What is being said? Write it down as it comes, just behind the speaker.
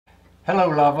Hello,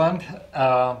 Loveland.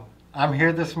 I'm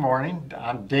here this morning.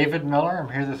 I'm David Miller. I'm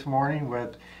here this morning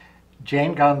with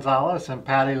Jane Gonzales and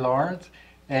Patty Lawrence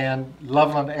and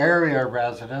Loveland area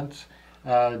residents.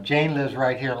 Jane lives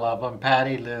right here in Loveland.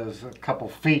 Patty lives a couple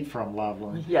feet from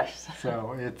Loveland. Yes.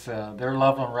 So they're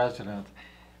Loveland residents.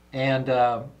 And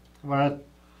I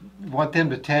want them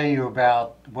to tell you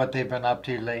about what they've been up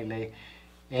to lately.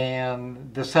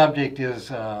 And the subject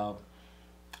is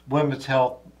women's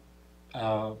health,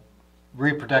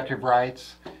 reproductive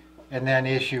rights, and then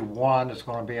issue 1 is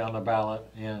going to be on the ballot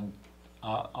in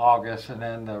August, and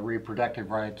then the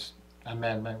reproductive rights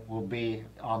amendment will be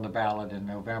on the ballot in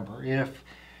November if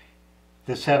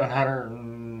the 700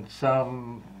 and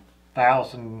some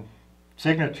thousand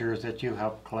signatures that you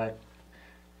helped collect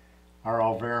are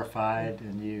all verified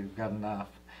and you've got enough.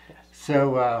 Yes.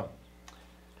 So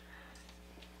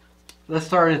let's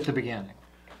start at the beginning.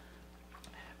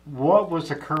 What was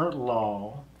the current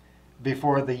law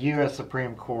before the U.S.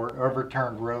 Supreme Court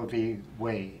overturned Roe v.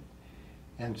 Wade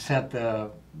and sent the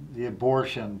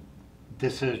abortion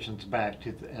decisions back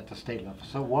to at the state level?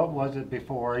 So what was it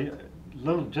before?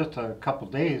 Just a couple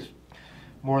days,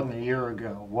 more than a year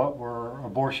ago. What were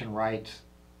abortion rights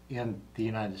in the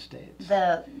United States?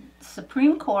 The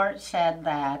Supreme Court said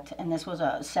that, and this was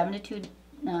a 7-2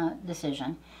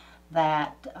 decision,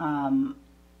 that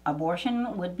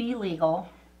abortion would be legal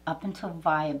up until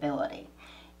viability.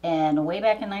 And way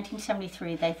back in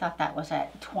 1973, they thought that was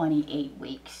at 28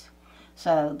 weeks.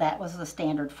 So that was the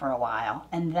standard for a while.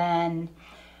 And then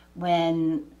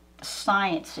when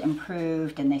science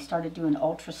improved and they started doing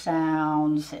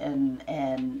ultrasounds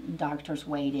and doctors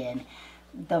weighed in,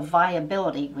 the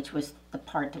viability, which was the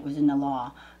part that was in the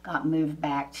law, got moved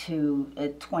back to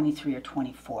 23 or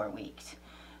 24 weeks.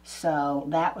 So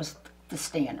that was the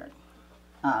standard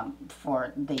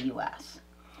for the U.S.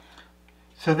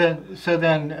 So then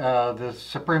the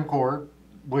Supreme Court,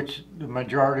 which the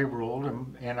majority ruled,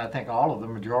 and I think all of the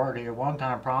majority at one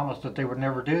time promised that they would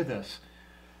never do this,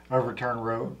 overturn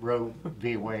Roe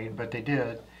v. Wade, but they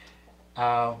did.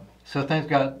 So things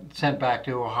got sent back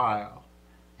to Ohio.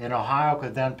 And Ohio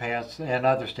could then pass, and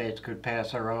other states could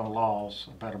pass their own laws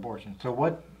about abortion. So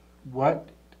what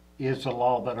is the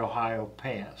law that Ohio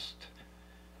passed?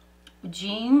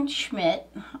 Gene Schmidt,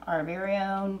 our very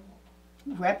own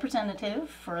representative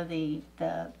for the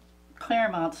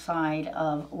Claremont side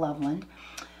of Loveland,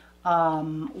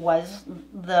 was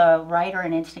the writer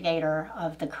and instigator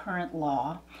of the current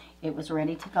law. It was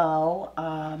ready to go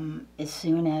as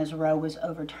soon as Roe was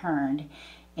overturned,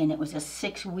 and it was a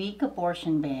 6-week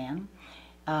abortion ban,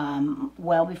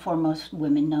 well before most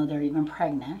women know they're even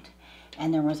pregnant,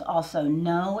 and there was also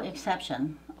no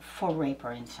exception for rape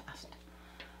or incest.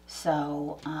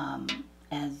 So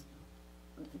as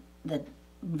the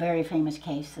very famous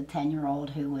case, the 10-year-old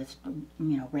who was,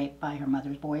 raped by her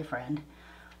mother's boyfriend,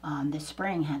 this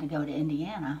spring had to go to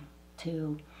Indiana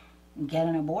to get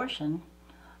an abortion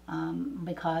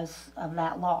because of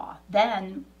that law.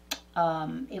 Then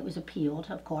it was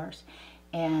appealed, of course,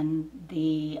 and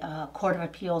the Court of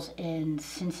Appeals in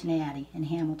Cincinnati, in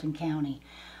Hamilton County,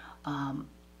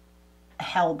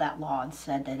 held that law and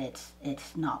said that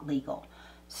it's not legal.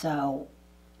 So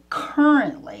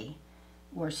currently,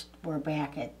 we're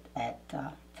back at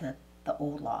the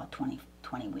old law, 20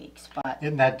 weeks. But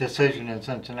In that decision in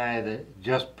Cincinnati that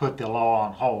just put the law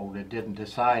on hold, it didn't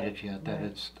decide it yet that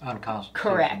it's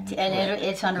unconstitutional. correct, and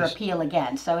it's under appeal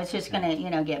again. So it's just going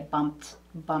to, get bumped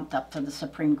up to the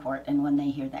Supreme Court. And when they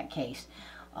hear that case,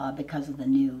 because of the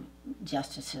new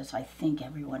justices, I think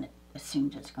everyone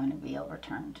assumes it's going to be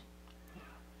overturned.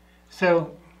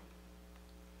 So,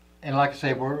 and like I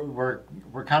say, we're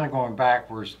kind of going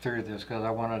backwards through this because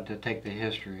I wanted to take the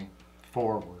history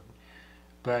forward.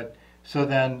 But so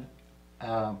then,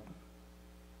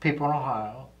 people in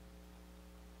Ohio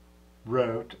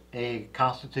wrote a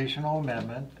constitutional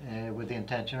amendment with the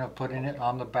intention of putting it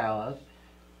on the ballot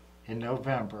in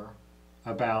November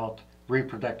about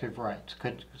reproductive rights.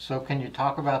 Can you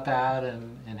talk about that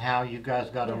and how you guys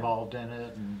got involved in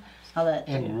it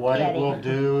and what it will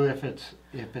do if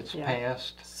it's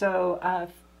passed? So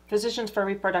Physicians for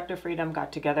Reproductive Freedom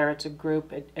got together. It's a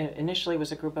group. It initially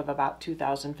was a group of about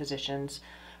 2,000 physicians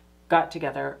got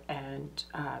together and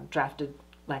drafted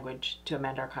language to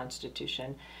amend our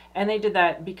Constitution. And they did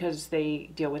that because they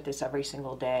deal with this every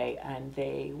single day, and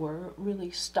they were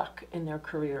really stuck in their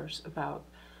careers about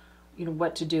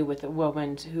what to do with a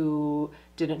woman who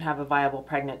didn't have a viable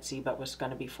pregnancy but was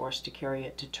going to be forced to carry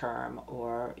it to term,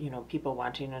 or people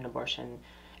wanting an abortion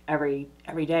every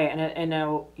day. And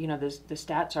now the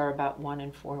stats are about 1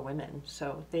 in 4 women,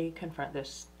 so they confront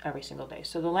this every single day.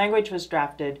 So the language was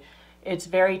drafted It's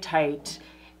very tight.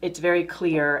 It's very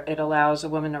clear. It allows a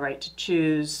woman the right to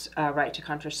choose, right to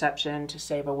contraception, to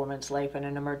save a woman's life in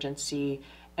an emergency,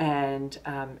 and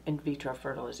in vitro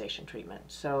fertilization treatment.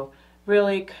 So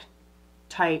really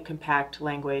tight, compact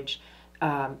language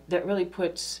that really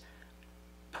puts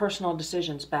personal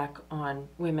decisions back on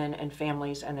women and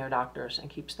families and their doctors and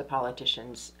keeps the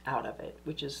politicians out of it,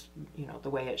 which is, you know, the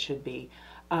way it should be.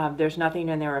 There's nothing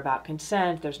in there about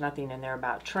consent. There's nothing in there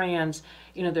about trans.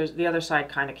 You know, there's the other side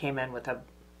kind of came in with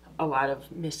a lot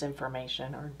of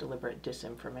misinformation or deliberate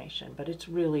disinformation, but it's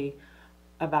really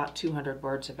about 200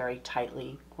 words, a very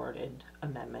tightly worded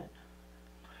amendment.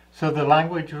 So the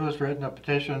language was written, the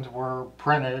petitions were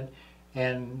printed,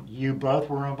 and you both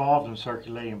were involved in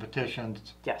circulating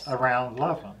petitions Yes. around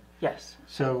Loveland. Yes.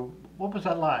 So what was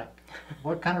that like?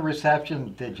 What kind of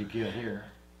reception did you get here?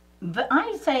 But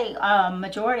I'd say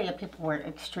majority of people were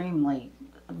extremely,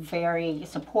 very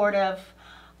supportive.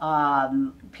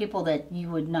 People that you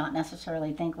would not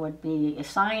necessarily think would be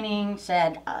signing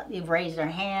said, they've raised their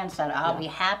hand, said, I'll be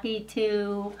happy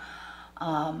to.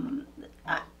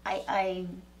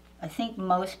 I think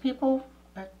most people,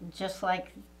 just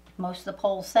like most of the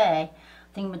polls say,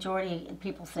 I think majority of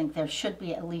people think there should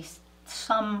be at least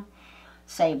some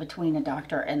say between a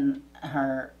doctor and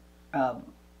her, the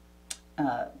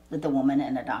woman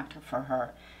and a doctor for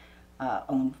her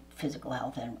own physical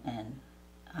health and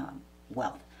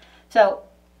wealth. So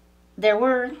there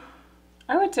were.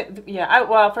 I would say, yeah,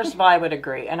 well, first of all, I would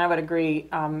agree. And I would agree,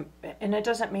 and it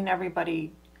doesn't mean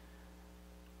everybody,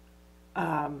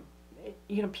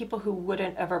 you know, people who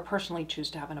wouldn't ever personally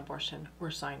choose to have an abortion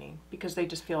were signing because they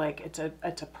just feel like it's a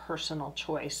personal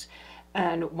choice.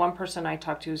 And one person I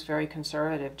talked to who's very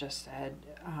conservative just said,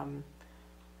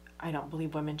 I don't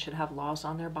believe women should have laws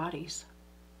on their bodies.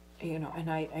 You know, and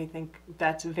I think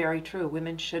that's very true.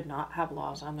 Women should not have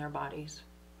laws on their bodies.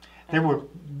 There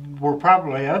were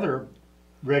probably other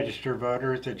registered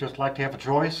voters that just like to have a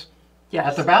choice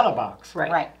at the ballot box.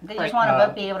 Right. They just want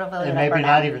to be able to vote. And maybe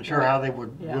not even sure how they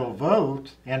will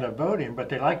vote, end up voting, but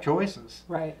they like choices.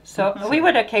 Right. So we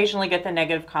would occasionally get the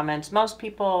negative comments. Most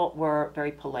people were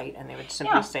very polite and they would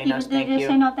simply say no, thank you. They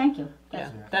just say no, thank you. Yeah.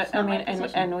 I mean,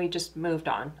 and we just moved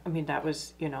on. I mean, that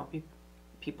was, you know,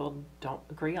 people don't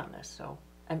agree on this. So,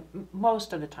 and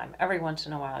most of the time, every once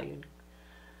in a while, you'd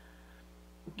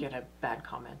get a bad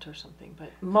comment or something, but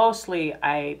mostly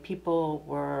people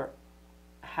were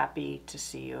happy to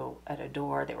see you at a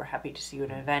door. They were happy to see you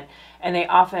at an event, and they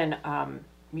often,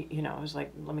 you know, it was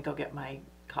like, let me go get my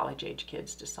college-age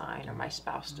kids to sign or my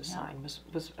spouse to sign.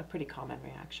 Was a pretty common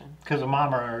reaction. Because a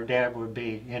mom or dad would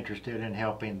be interested in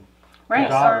helping Right, the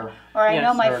daughter, or I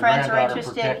know my their friends are granddaughter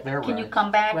interested. protect their Can you rights.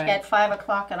 come back Right. at 5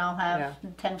 o'clock and I'll have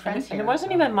 10 friends And here. it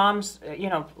wasn't even moms, you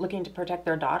know, looking to protect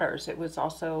their daughters. It was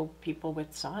also people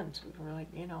with sons who were like,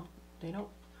 you know, they don't,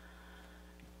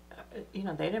 you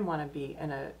know, they didn't want to be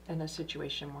in a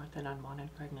situation with an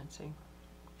unwanted pregnancy.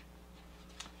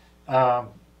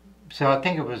 So I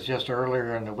think it was just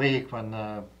earlier in the week when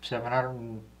the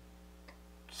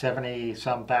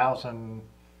 770-some thousand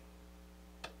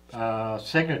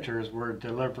signatures were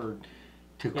delivered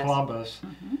to Yes. Columbus.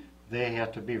 They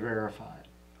have to be verified.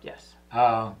 Yes.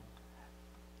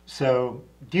 So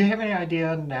do you have any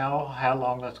idea now how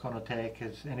long that's going to take?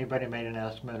 Has anybody made an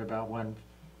estimate about when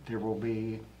there will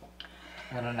be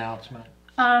an announcement?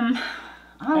 All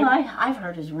I've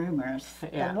heard is rumors.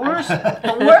 Yeah.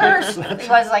 The worst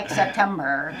was like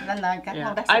September. Then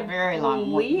that's a very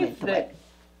long believe wait. that.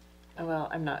 Well,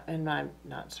 I'm not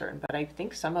certain, but I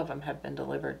think some of them have been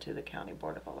delivered to the County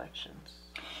Board of Elections.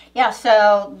 Yeah,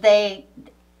 so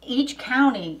each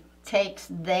county takes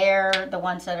the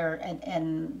ones that are,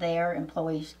 and their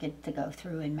employees get to go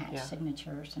through and match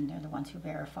signatures, and they're the ones who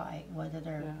verify whether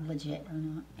they're legit or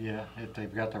not. Yeah, if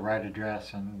they've got the right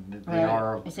address and that they Right.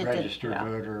 are a Is it registered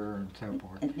voter and so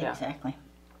forth. Exactly.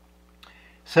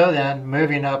 So then,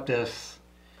 moving up this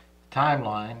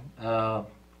timeline, a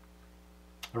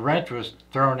wrench was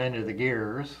thrown into the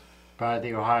gears by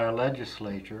the Ohio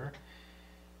legislature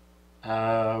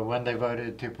when they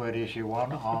voted to put issue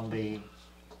 1 on the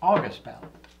August ballot.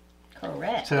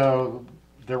 Correct. So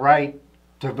the right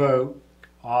to vote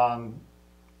on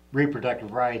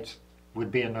reproductive rights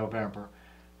would be in November,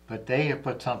 but they have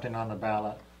put something on the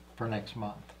ballot for next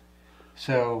month.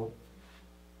 So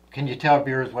can you tell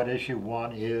viewers what issue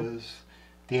 1 is,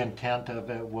 the intent of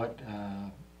it,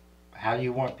 how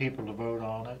you want people to vote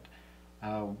on it,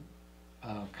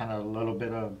 kind of a little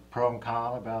bit of pro and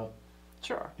con about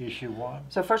Sure. issue 1?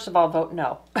 So first of all, vote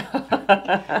no.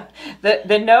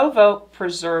 The no vote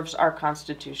preserves our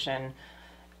Constitution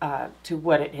to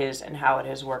what it is and how it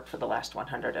has worked for the last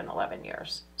 111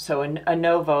 years. So a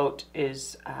no vote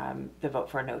is the vote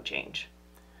for no change.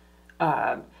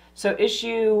 So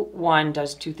issue 1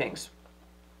 does 2 things.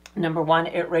 Number 1,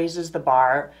 it raises the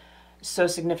bar so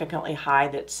significantly high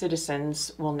that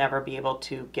citizens will never be able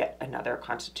to get another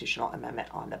constitutional amendment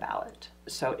on the ballot.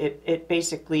 So it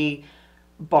basically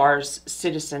bars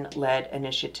citizen-led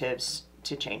initiatives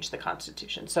to change the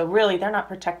Constitution. So really, they're not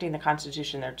protecting the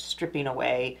Constitution, they're stripping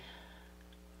away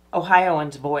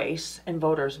Ohioans' voice and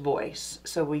voters' voice.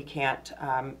 So we can't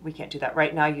do that.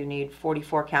 Right now, you need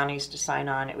 44 counties to sign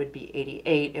on. It would be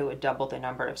 88. It would double the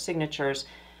number of signatures.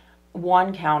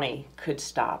 One county could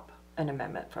stop an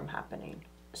amendment from happening.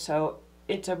 So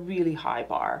it's a really high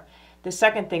bar. The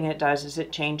second thing it does is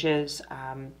it changes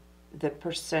the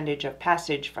percentage of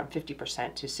passage from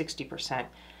 50% to 60%.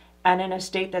 And in a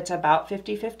state that's about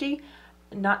 50-50,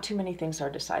 not too many things are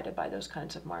decided by those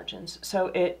kinds of margins. So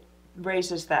it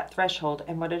raises that threshold,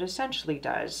 and what it essentially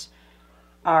does,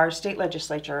 our state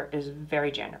legislature is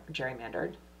very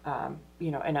gerrymandered.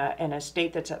 You know, in a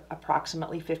state that's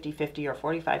approximately 50-50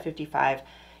 or 45-55,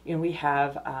 you know, we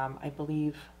have, I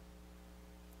believe,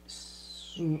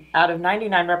 out of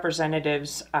 99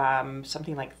 representatives,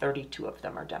 something like 32 of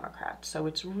them are Democrats. So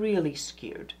it's really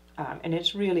skewed, and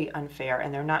it's really unfair,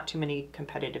 and there are not too many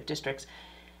competitive districts.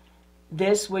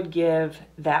 This would give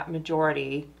that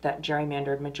majority, that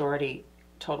gerrymandered majority,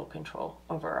 total control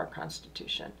over our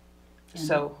Constitution. And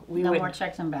so we no would, more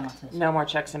checks and balances. No more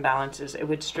checks and balances. It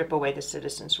would strip away the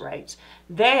citizens' rights.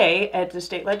 They, at the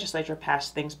state legislature,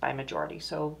 pass things by majority.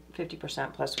 So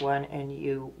 50% plus 1 and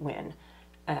you win.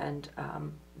 And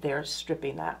they're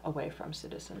stripping that away from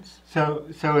citizens. So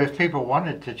if people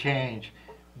wanted to change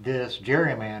this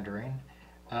gerrymandering,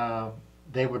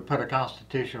 they would put a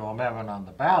constitutional amendment on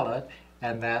the ballot,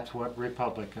 and that's what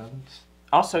Republicans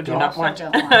also do not want.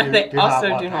 They do not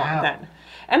want that.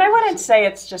 And I wouldn't say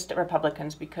it's just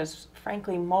Republicans, because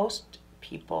frankly most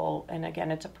people, and again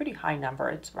it's a pretty high number,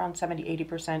 it's around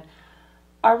 70-80%,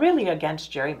 are really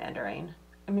against gerrymandering.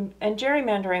 I mean, and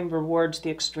gerrymandering rewards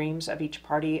the extremes of each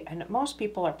party, and most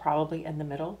people are probably in the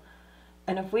middle.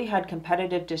 And if we had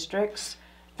competitive districts,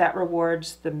 that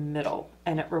rewards the middle,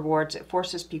 and it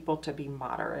forces people to be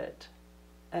moderate.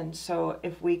 And so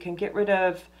if we can get rid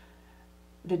of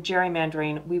the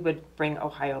gerrymandering, we would bring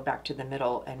Ohio back to the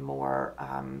middle, and more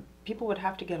people would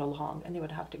have to get along, and they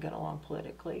would have to get along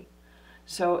politically.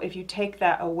 So if you take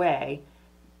that away,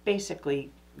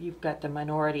 basically you've got the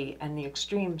minority and the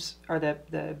extremes, or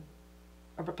the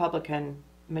Republican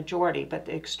majority, but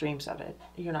the extremes of it.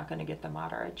 You're not going to get the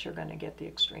moderates, you're going to get the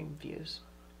extreme views.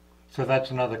 So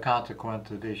that's another consequence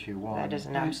of issue 1. That is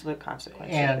an absolute consequence.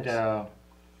 And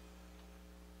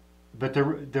but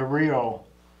the real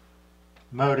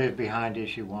motive behind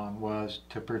issue 1 was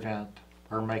to prevent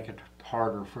or make it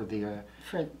harder for the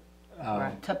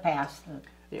to pass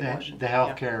the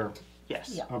health care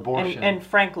abortion and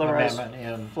Frank LaRose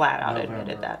flat out November.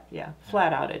 admitted that. Yeah,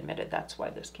 flat out admitted that's why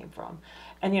this came from.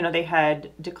 And you know, they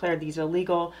had declared these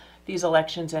illegal. These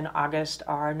elections in August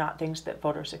are not things that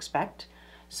voters expect.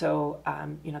 So,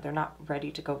 you know, they're not ready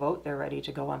to go vote. They're ready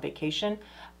to go on vacation.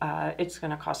 It's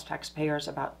going to cost taxpayers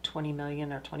about $20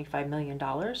 million or $25 million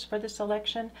for this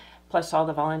election, plus all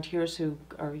the volunteers who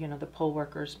are, you know, the poll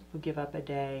workers who give up a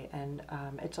day. And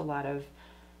it's a lot of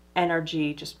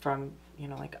energy just from, you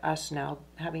know, like us now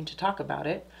having to talk about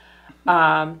it.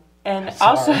 And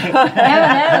also, no,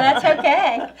 that's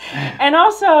okay. And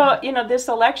also, you know, this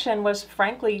election was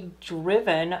frankly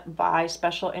driven by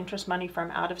special interest money from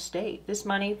out of state. This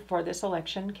money for this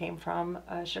election came from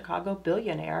a Chicago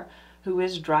billionaire who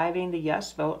is driving the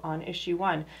yes vote on issue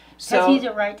 1. Because he's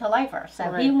a right to lifer,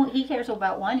 so he cares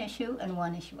about one issue and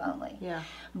one issue only. Yeah.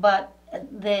 But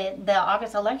the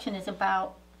August election is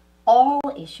about all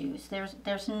issues.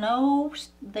 There's no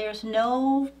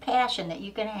passion that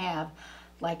you can have.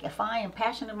 Like, if I am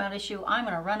passionate about issue, I'm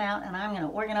going to run out and I'm going to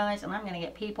organize and I'm going to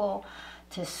get people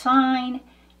to sign.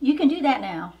 You can do that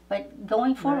now, but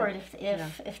going forward,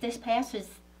 if this passes,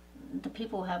 the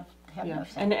people have no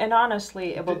say. And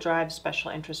honestly, it will drive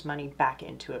special interest money back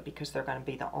into it, because they're going to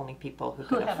be the only people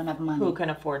who have enough money, who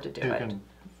can afford to do it.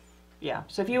 Yeah.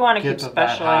 So if you want to keep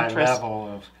special that high interest level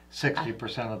of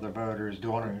 60% of the voters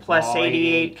doing it, plus all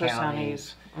 88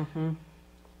 counties.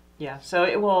 Yeah, so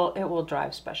it will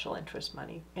drive special interest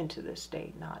money into this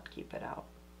state, not keep it out.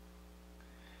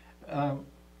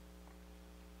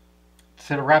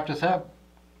 So to wrap this up,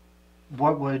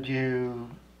 what would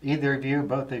you, either of you,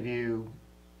 both of you,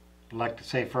 like to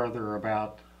say further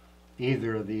about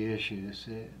either of the issues,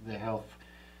 the health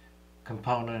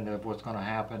component of what's going to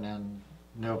happen in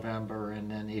November, and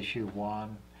then issue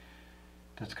 1,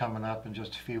 that's coming up in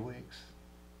just a few weeks?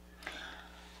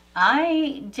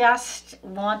 I just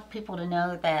want people to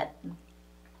know that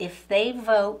if they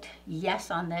vote yes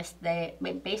on this, they're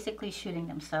basically shooting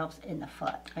themselves in the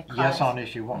foot. Yes on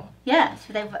issue 1. Yes,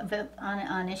 they vote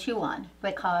on issue 1,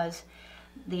 because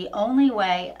the only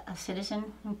way a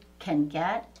citizen can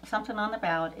get something on the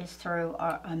ballot is through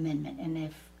our amendment. And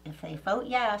if they vote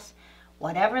yes,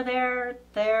 whatever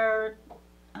their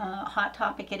hot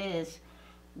topic it is,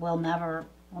 we'll never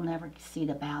see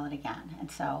the ballot again. And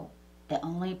so the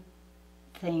only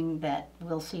thing that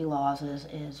we'll see laws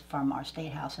is from our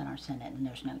state house and our Senate, and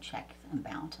there's no checks and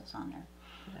balances on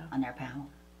their panel.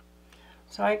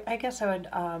 So I guess I would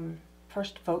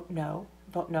first vote no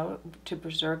to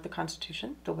preserve the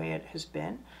Constitution the way it has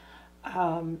been.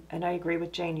 And I agree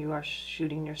with Jane, you are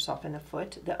shooting yourself in the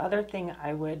foot. The other thing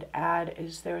I would add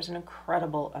is there's an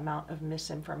incredible amount of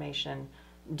misinformation,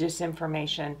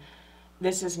 disinformation.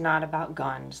 This is not about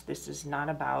guns. This is not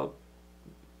about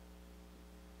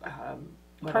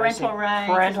parental rights.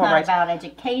 It's not rights. about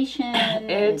education.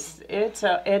 It's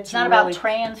not really, about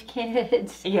trans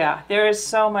kids. Yeah, there is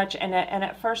so much, and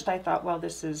at first I thought, well,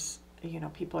 this is,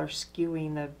 people are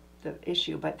skewing the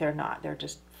issue, but they're not. They're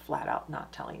just flat out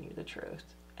not telling you the truth.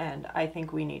 And I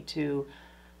think we need to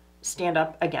stand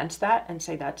up against that and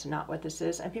say that's not what this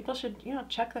is. And people should,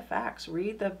 check the facts,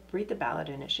 read the ballot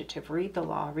initiative, read the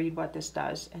law, read what this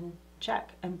does, and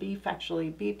check and be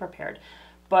prepared.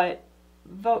 But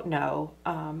vote no.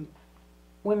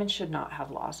 Women should not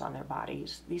have laws on their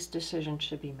bodies. These decisions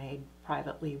should be made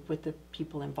privately with the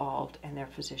people involved and their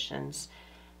physicians.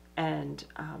 And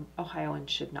Ohioans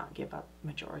should not give up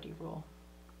majority rule.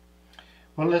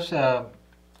 Well,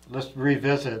 let's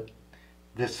revisit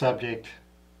this subject,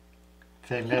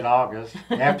 say mid-August,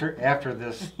 after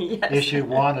this Yes. issue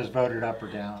 1 is voted up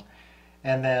or down,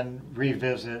 and then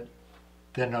revisit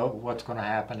what's going to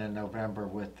happen in November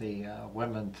with the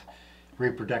women's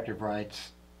reproductive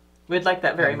rights. We'd like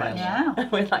that very much. Yeah.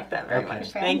 We'd like that very Okay.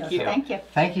 much. Thank you. Thank you.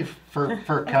 Thank you for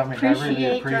coming. I really Appreciate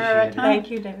your appreciate it. time.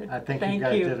 Thank you, David. I think Thank you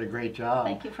guys did a great job.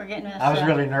 Thank you for getting us. I was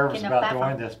really nervous getting about us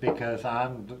back doing this because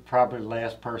I'm probably the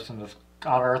last person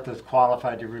on earth that's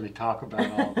qualified to really talk about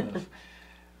all this.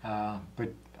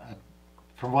 But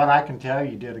from what I can tell,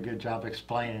 you did a good job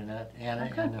explaining it in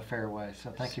a fair way. So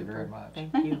thank you very much.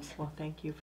 Thank you. Well, thank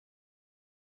you for